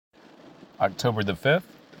October the 5th,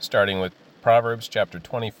 starting with Proverbs chapter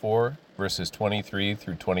 24, verses 23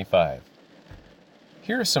 through 25.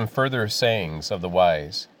 Here are some further sayings of the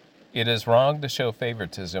wise. It is wrong to show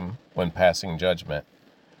favoritism when passing judgment.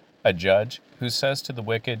 A judge who says to the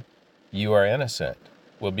wicked, "You are innocent,"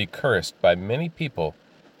 will be cursed by many people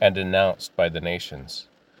and denounced by the nations.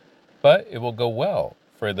 But it will go well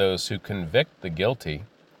for those who convict the guilty.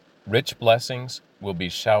 Rich blessings will be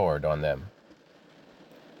showered on them.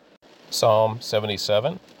 Psalm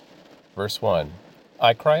 77, verse 1.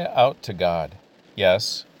 I cry out to God.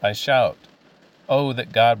 Yes, I shout. Oh,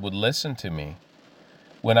 that God would listen to me.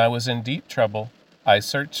 When I was in deep trouble, I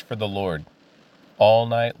searched for the Lord. All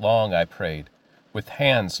night long I prayed, with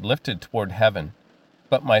hands lifted toward heaven,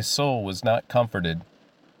 but my soul was not comforted.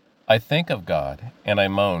 I think of God, and I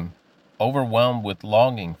moan, overwhelmed with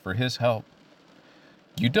longing for His help.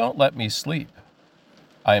 You don't let me sleep.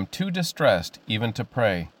 I am too distressed even to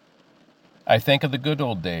pray. I think of the good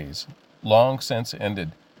old days, long since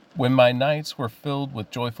ended, when my nights were filled with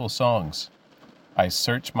joyful songs. I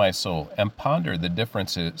search my soul and ponder the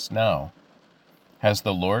differences now. Has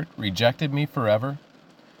the Lord rejected me forever?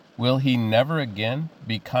 Will He never again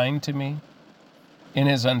be kind to me? In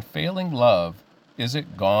His unfailing love, is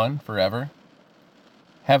it gone forever?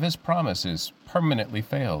 Have His promises permanently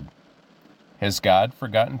failed? Has God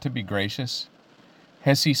forgotten to be gracious?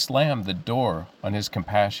 Has He slammed the door on His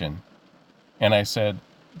compassion? And I said,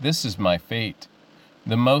 "This is my fate.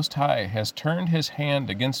 The Most High has turned His hand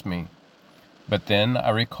against me." But then I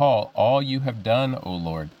recall all you have done, O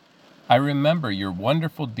Lord. I remember your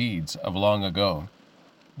wonderful deeds of long ago.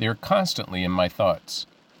 They are constantly in my thoughts.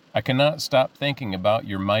 I cannot stop thinking about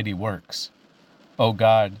your mighty works. O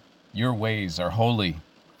God, your ways are holy.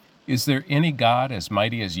 Is there any God as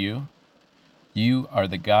mighty as you? You are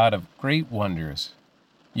the God of great wonders.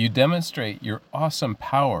 You demonstrate your awesome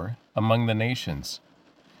power among the nations.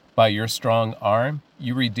 By your strong arm,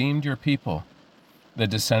 you redeemed your people, the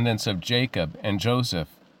descendants of Jacob and Joseph.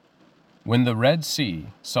 When the Red Sea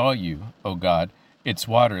saw you, O God, its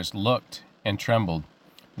waters looked and trembled.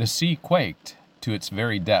 The sea quaked to its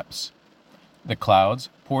very depths. The clouds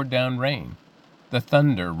poured down rain. The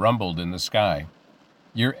thunder rumbled in the sky.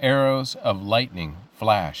 Your arrows of lightning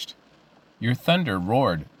flashed. Your thunder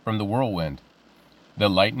roared from the whirlwind. The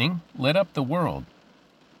lightning lit up the world.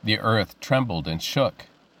 The earth trembled and shook.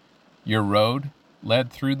 Your road led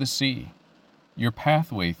through the sea, your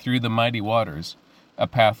pathway through the mighty waters, a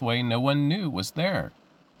pathway no one knew was there.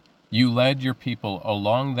 You led your people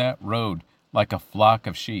along that road like a flock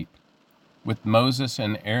of sheep, with Moses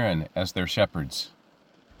and Aaron as their shepherds.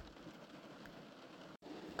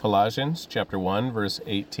 Colossians chapter 1, verse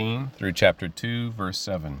 18 through chapter 2, verse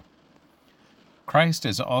 7. Christ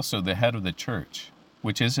is also the head of the church,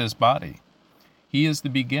 which is His body. He is the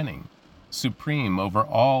beginning, supreme over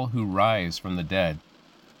all who rise from the dead.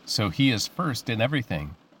 So He is first in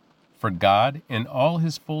everything. For God, in all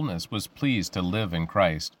His fullness, was pleased to live in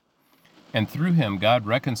Christ. And through Him God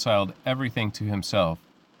reconciled everything to Himself.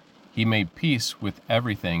 He made peace with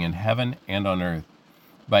everything in heaven and on earth,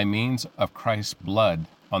 by means of Christ's blood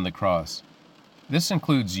on the cross. This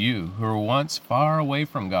includes you who were once far away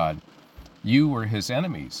from God. You were His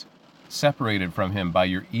enemies, separated from Him by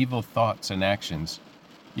your evil thoughts and actions.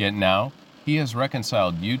 Yet now He has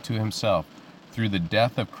reconciled you to Himself through the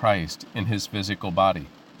death of Christ in His physical body.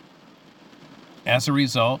 As a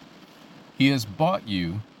result, He has brought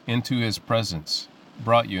you into His presence,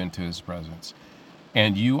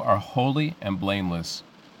 and you are holy and blameless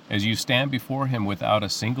as you stand before Him without a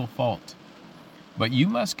single fault. But you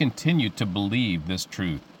must continue to believe this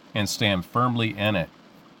truth and stand firmly in it.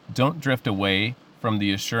 Don't drift away from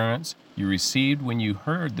the assurance you received when you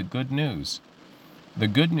heard the good news. The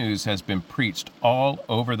good news has been preached all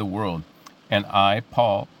over the world, and I,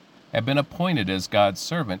 Paul, have been appointed as God's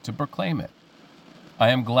servant to proclaim it. I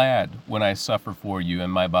am glad when I suffer for you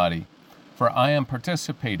in my body, for I am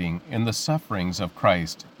participating in the sufferings of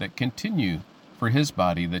Christ that continue for His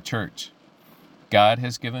body, the church. God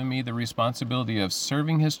has given me the responsibility of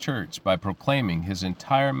serving His church by proclaiming His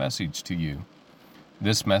entire message to you.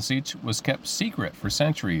 This message was kept secret for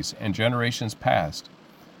centuries and generations past,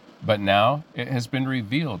 but now it has been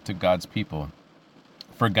revealed to God's people.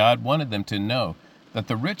 For God wanted them to know that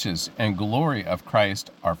the riches and glory of Christ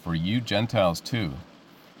are for you Gentiles too.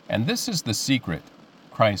 And this is the secret: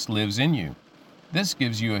 Christ lives in you. This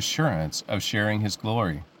gives you assurance of sharing His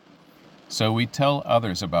glory. So we tell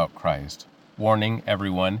others about Christ, warning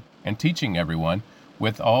everyone and teaching everyone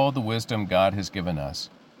with all the wisdom God has given us.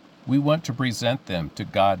 We want to present them to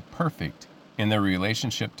God perfect in their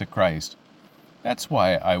relationship to Christ. That's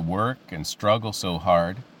why I work and struggle so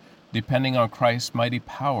hard, depending on Christ's mighty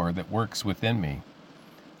power that works within me.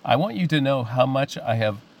 I want you to know how much I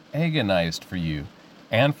have agonized for you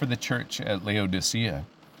and for the church at Laodicea,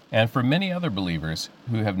 and for many other believers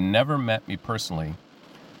who have never met me personally.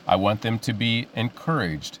 I want them to be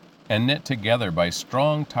encouraged and knit together by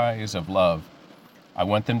strong ties of love. I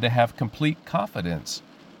want them to have complete confidence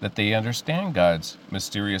that they understand God's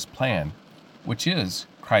mysterious plan, which is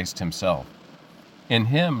Christ Himself. In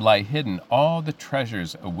Him lie hidden all the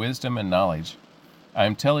treasures of wisdom and knowledge. I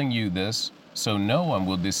am telling you this so no one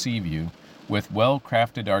will deceive you with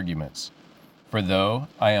well-crafted arguments. For though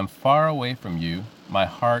I am far away from you, my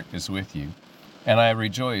heart is with you, and I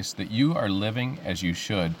rejoice that you are living as you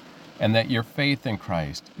should, and that your faith in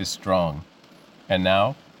Christ is strong. And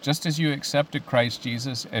now, just as you accepted Christ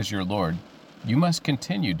Jesus as your Lord, you must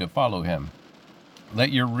continue to follow Him.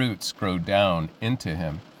 Let your roots grow down into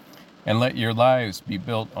Him, and let your lives be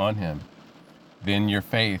built on Him. Then your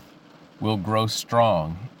faith will grow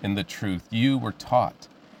strong in the truth you were taught,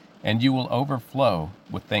 and you will overflow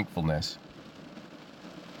with thankfulness.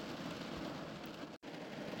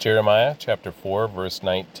 Jeremiah chapter 4, verse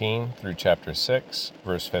 19 through chapter 6,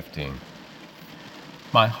 verse 15.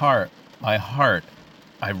 My heart,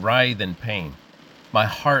 I writhe in pain. My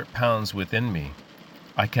heart pounds within me.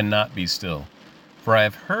 I cannot be still, for I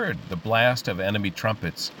have heard the blast of enemy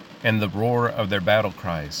trumpets and the roar of their battle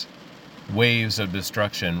cries. Waves of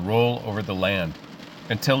destruction roll over the land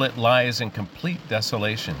until it lies in complete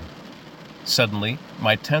desolation. Suddenly,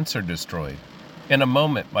 my tents are destroyed. In a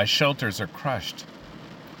moment, my shelters are crushed.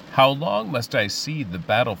 How long must I see the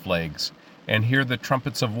battle flags and hear the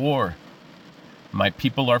trumpets of war? My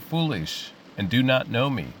people are foolish and do not know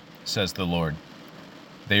me, says the Lord.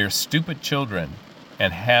 They are stupid children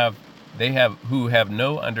and who have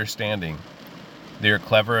no understanding. They are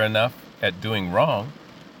clever enough at doing wrong,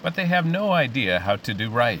 but they have no idea how to do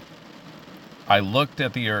right. I looked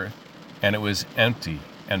at the earth, and it was empty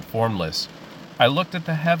and formless. I looked at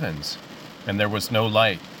the heavens, and there was no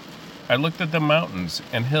light. I looked at the mountains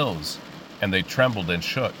and hills, and they trembled and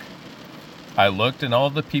shook. I looked, and all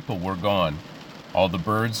the people were gone. All the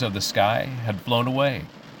birds of the sky had flown away.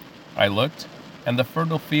 I looked, and the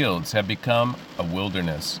fertile fields had become a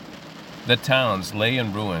wilderness. The towns lay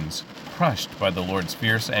in ruins, crushed by the Lord's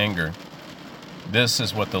fierce anger. This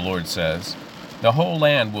is what the Lord says: the whole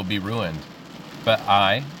land will be ruined, but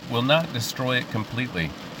I will not destroy it completely.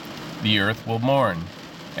 The earth will mourn,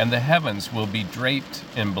 and the heavens will be draped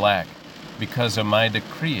in black because of my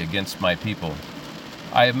decree against my people.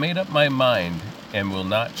 I have made up my mind and will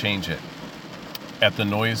not change it. At the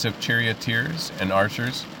noise of charioteers and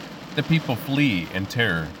archers, the people flee in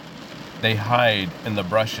terror. They hide in the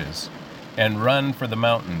brushes and run for the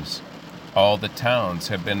mountains. All the towns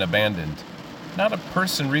have been abandoned. Not a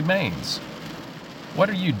person remains. What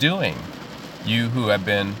are you doing, you who have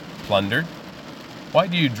been plundered? Why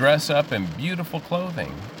do you dress up in beautiful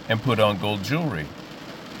clothing and put on gold jewelry?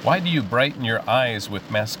 Why do you brighten your eyes with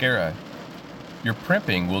mascara? Your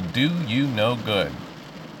primping will do you no good.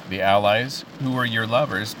 The allies who are your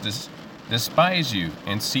lovers despise you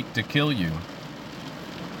and seek to kill you.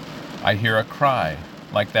 I hear a cry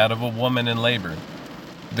like that of a woman in labor,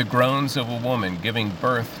 the groans of a woman giving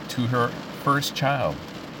birth to her first child.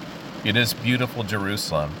 It is beautiful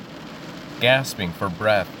Jerusalem, gasping for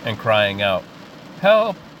breath and crying out,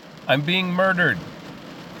 "Help! I'm being murdered!"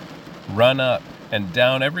 Run up and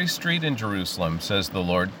down every street in Jerusalem, says the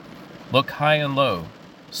Lord. Look high and low,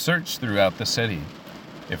 search throughout the city.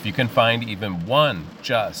 If you can find even one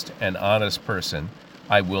just and honest person,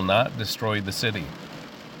 I will not destroy the city.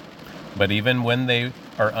 But even when they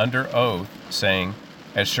are under oath, saying,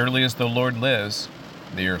 "As surely as the Lord lives,"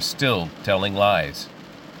 they are still telling lies.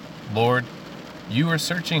 Lord, you are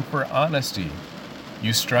searching for honesty.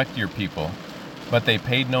 You struck your people, but they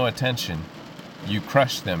paid no attention. You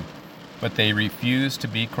crushed them, but they refused to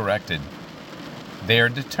be corrected. They are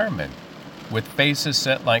determined. With faces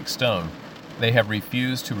set like stone, they have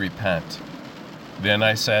refused to repent. Then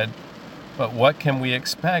I said, "But what can we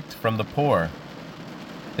expect from the poor?"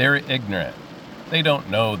 They are ignorant. They don't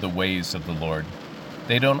know the ways of the Lord.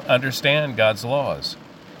 They don't understand God's laws.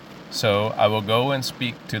 So I will go and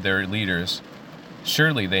speak to their leaders.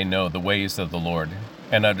 Surely they know the ways of the Lord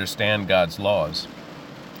and understand God's laws.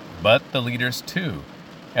 But the leaders too,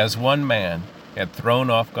 as one man, had thrown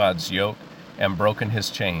off God's yoke and broken his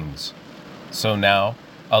chains. So now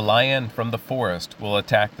a lion from the forest will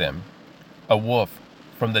attack them. A wolf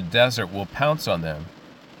from the desert will pounce on them.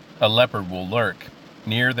 A leopard will lurk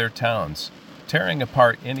near their towns, tearing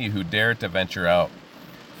apart any who dare to venture out.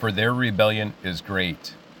 For their rebellion is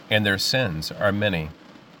great, and their sins are many.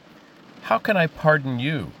 How can I pardon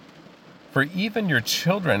you, For even your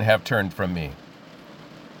children have turned from me.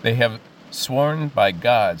 They have sworn by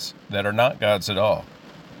gods that are not gods at all.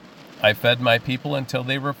 I fed my people until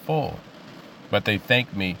they were full, but they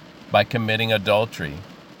thanked me by committing adultery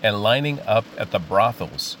and lining up at the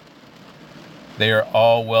brothels. They are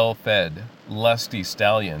all well-fed, lusty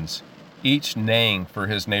stallions, each neighing for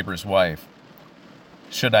his neighbor's wife.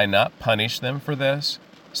 Should I not punish them for this,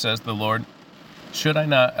 says the Lord? Should I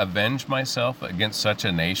not avenge myself against such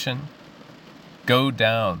a nation? Go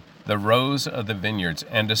down the rows of the vineyards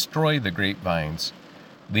and destroy the grapevines,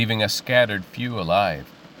 leaving a scattered few alive.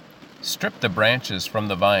 Strip the branches from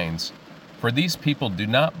the vines, for these people do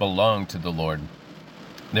not belong to the Lord.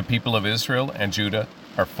 The people of Israel and Judah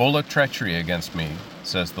are full of treachery against me,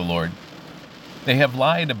 says the Lord. They have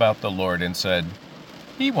lied about the Lord and said,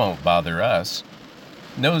 He won't bother us.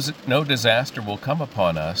 No disaster will come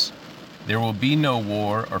upon us. There will be no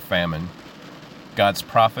war or famine. God's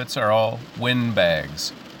prophets are all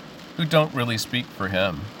windbags who don't really speak for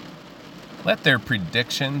Him. Let their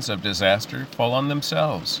predictions of disaster fall on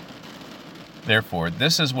themselves. Therefore,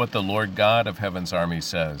 this is what the Lord God of heaven's army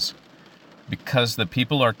says. Because the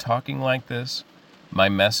people are talking like this, my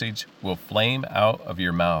message will flame out of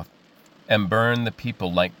your mouth and burn the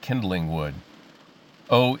people like kindling wood.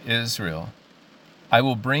 O Israel, I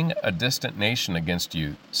will bring a distant nation against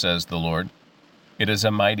you, says the Lord. It is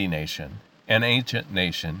a mighty nation, an ancient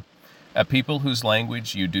nation, a people whose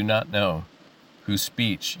language you do not know, whose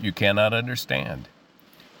speech you cannot understand.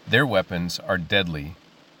 Their weapons are deadly,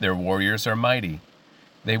 their warriors are mighty.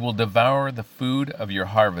 They will devour the food of your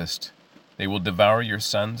harvest. They will devour your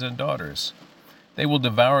sons and daughters. They will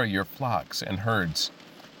devour your flocks and herds.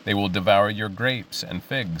 They will devour your grapes and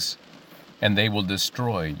figs. And they will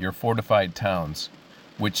destroy your fortified towns,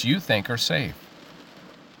 which you think are safe.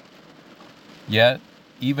 Yet,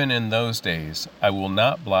 even in those days, I will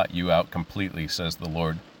not blot you out completely, says the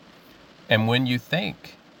Lord. And when you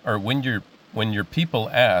think, or when your people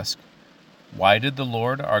ask, why did the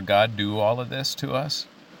Lord our God do all of this to us?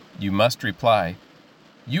 You must reply,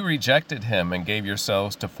 you rejected Him and gave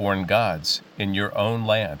yourselves to foreign gods in your own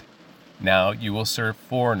land. Now you will serve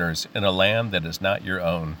foreigners in a land that is not your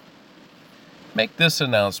own. Make this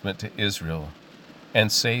announcement to Israel,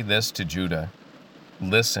 and say this to Judah.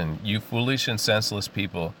 Listen, you foolish and senseless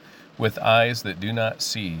people, with eyes that do not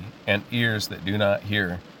see and ears that do not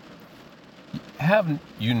hear. Have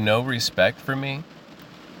you no respect for me?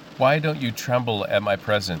 Why don't you tremble at my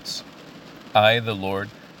presence? I, the Lord,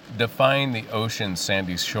 define the ocean's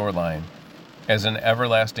sandy shoreline as an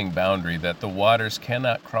everlasting boundary that the waters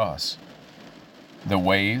cannot cross. The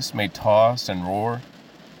waves may toss and roar,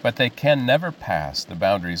 but they can never pass the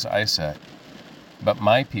boundaries I set. But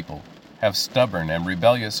my people have stubborn and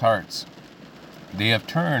rebellious hearts. They have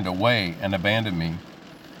turned away and abandoned me.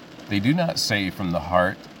 They do not say from the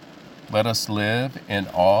heart, let us live in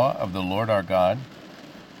awe of the Lord our God,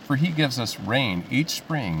 for He gives us rain each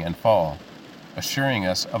spring and fall, assuring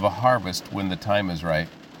us of a harvest when the time is right.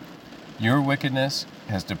 Your wickedness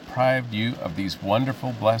has deprived you of these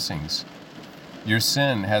wonderful blessings. Your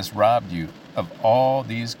sin has robbed you of all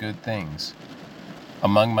these good things.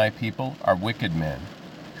 Among my people are wicked men,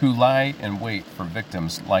 who lie in wait for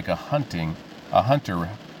victims like a hunter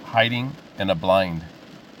hiding in a blind.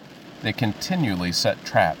 They continually set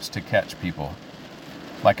traps to catch people.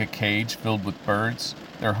 Like a cage filled with birds,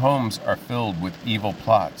 their homes are filled with evil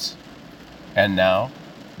plots. And now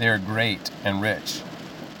they are great and rich.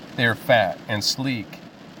 They are fat and sleek,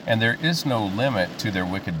 and there is no limit to their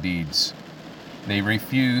wicked deeds. They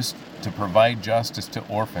refuse to provide justice to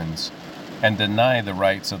orphans and deny the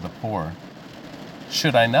rights of the poor.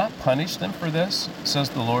 Should I not punish them for this, says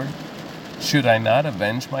the Lord? Should I not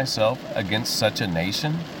avenge myself against such a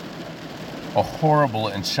nation? A horrible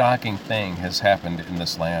and shocking thing has happened in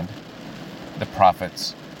this land. The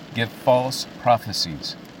prophets give false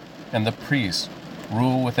prophecies, and the priests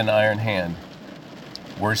rule with an iron hand.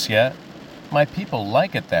 Worse yet, my people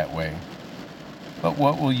like it that way. But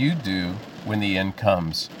what will you do when the end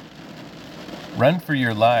comes? Run for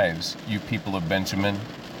your lives, you people of Benjamin.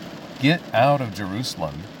 Get out of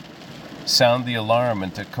Jerusalem. Sound the alarm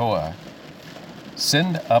in Tekoa.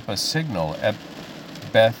 Send up a signal at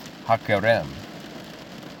Beth Hakerem.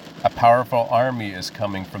 A powerful army is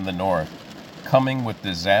coming from the north, coming with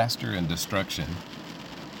disaster and destruction.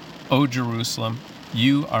 O Jerusalem,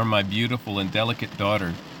 you are my beautiful and delicate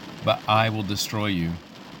daughter, but I will destroy you.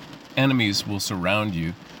 Enemies will surround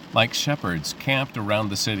you, like shepherds camped around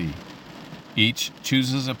the city. Each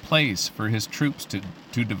chooses a place for his troops to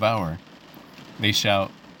devour. They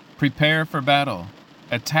shout, prepare for battle,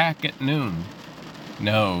 attack at noon.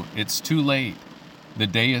 No, it's too late. The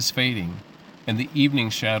day is fading, and the evening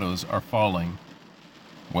shadows are falling.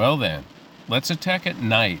 Well then, let's attack at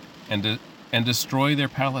night and destroy their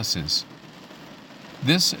palaces.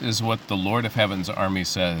 This is what the Lord of Heaven's army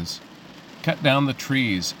says. Cut down the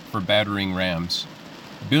trees for battering rams.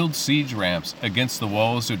 Build siege ramps against the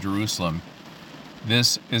walls of Jerusalem.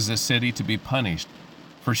 This is the city to be punished,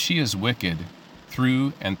 for she is wicked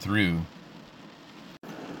through and through.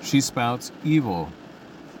 She spouts evil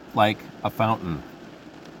like a fountain.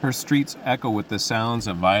 Her streets echo with the sounds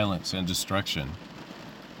of violence and destruction.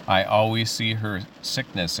 I always see her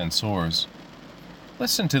sickness and sores.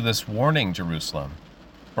 Listen to this warning, Jerusalem,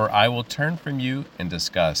 or I will turn from you in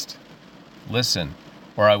disgust. Listen,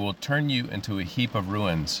 or I will turn you into a heap of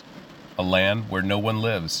ruins, a land where no one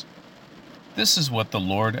lives. This is what the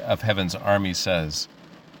Lord of Heaven's army says.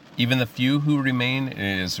 Even the few who remain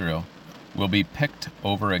in Israel will be picked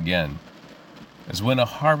over again, as when a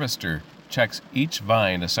harvester checks each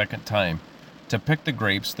vine a second time to pick the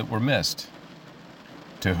grapes that were missed.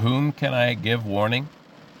 To whom can I give warning?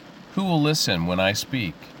 Who will listen when I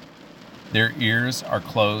speak? Their ears are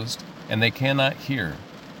closed, and they cannot hear.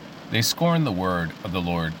 They scorn the word of the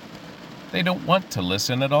Lord. They don't want to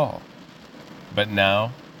listen at all. But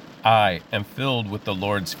now I am filled with the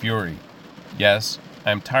Lord's fury. Yes,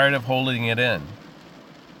 I am tired of holding it in.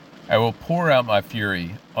 I will pour out my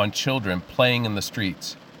fury on children playing in the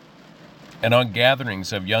streets, and on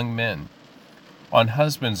gatherings of young men, on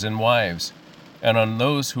husbands and wives, and on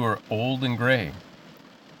those who are old and gray.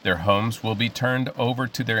 Their homes will be turned over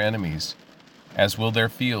to their enemies, as will their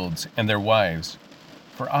fields and their wives.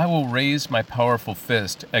 For I will raise my powerful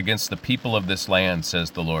fist against the people of this land,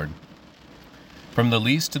 says the Lord. From the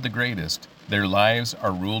least to the greatest, their lives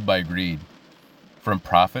are ruled by greed. From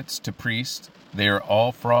prophets to priests, they are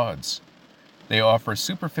all frauds. They offer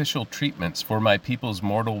superficial treatments for my people's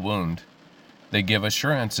mortal wound. They give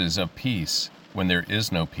assurances of peace when there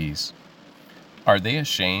is no peace. Are they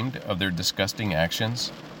ashamed of their disgusting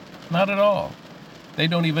actions? Not at all. They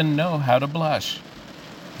don't even know how to blush.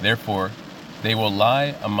 Therefore, they will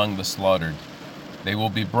lie among the slaughtered. They will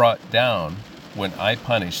be brought down when I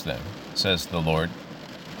punish them, says the Lord.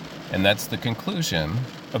 And that's the conclusion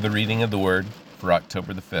of the reading of the Word for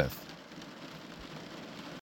October the 5th.